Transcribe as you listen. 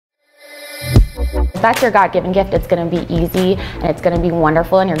That's your God-given gift. It's gonna be easy and it's gonna be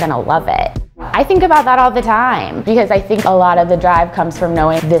wonderful and you're gonna love it. I think about that all the time because I think a lot of the drive comes from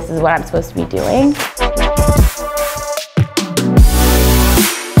knowing this is what I'm supposed to be doing.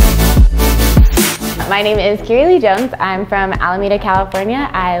 My name is Kirileigh Jones. I'm from Alameda, California.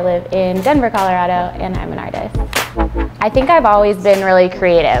 I live in Denver, Colorado, and I'm an artist. I think I've always been really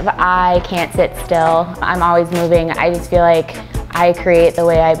creative. I can't sit still. I'm always moving. I just feel like I create the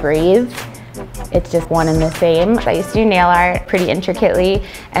way I breathe. It's just one and the same. I used to do nail art pretty intricately,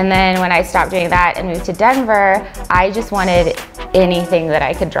 and then when I stopped doing that and moved to Denver, I just wanted anything that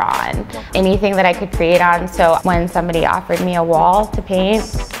I could draw on, anything that I could create on. So when somebody offered me a wall to paint,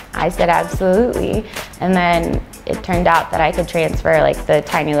 I said absolutely. And then it turned out that I could transfer like the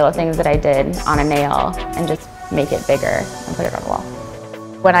tiny little things that I did on a nail and just make it bigger and put it on the wall.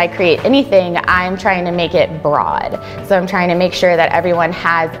 When I create anything, I'm trying to make it broad. So I'm trying to make sure that everyone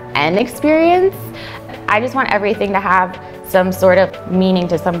has an experience. I just want everything to have some sort of meaning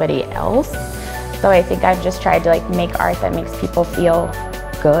to somebody else. So I think I've just tried to like make art that makes people feel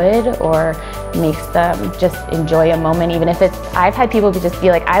good or makes them just enjoy a moment, even if it's, I've had people just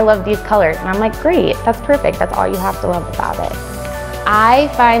be like, I love these colors, and I'm like, great, that's perfect, that's all you have to love about it. I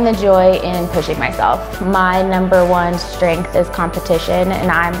find the joy in pushing myself. My number one strength is competition,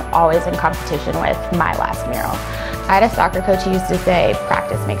 and I'm always in competition with my last mural. I had a soccer coach who used to say,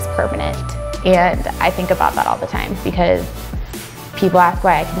 practice makes permanent, and I think about that all the time because people ask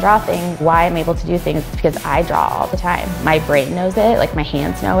why I can draw things, why I'm able to do things, it's because I draw all the time. My brain knows it, like my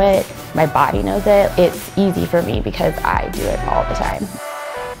hands know it, my body knows it. It's easy for me because I do it all the time.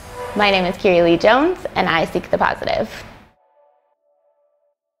 My name is Kirileigh Jones, and I seek the positive.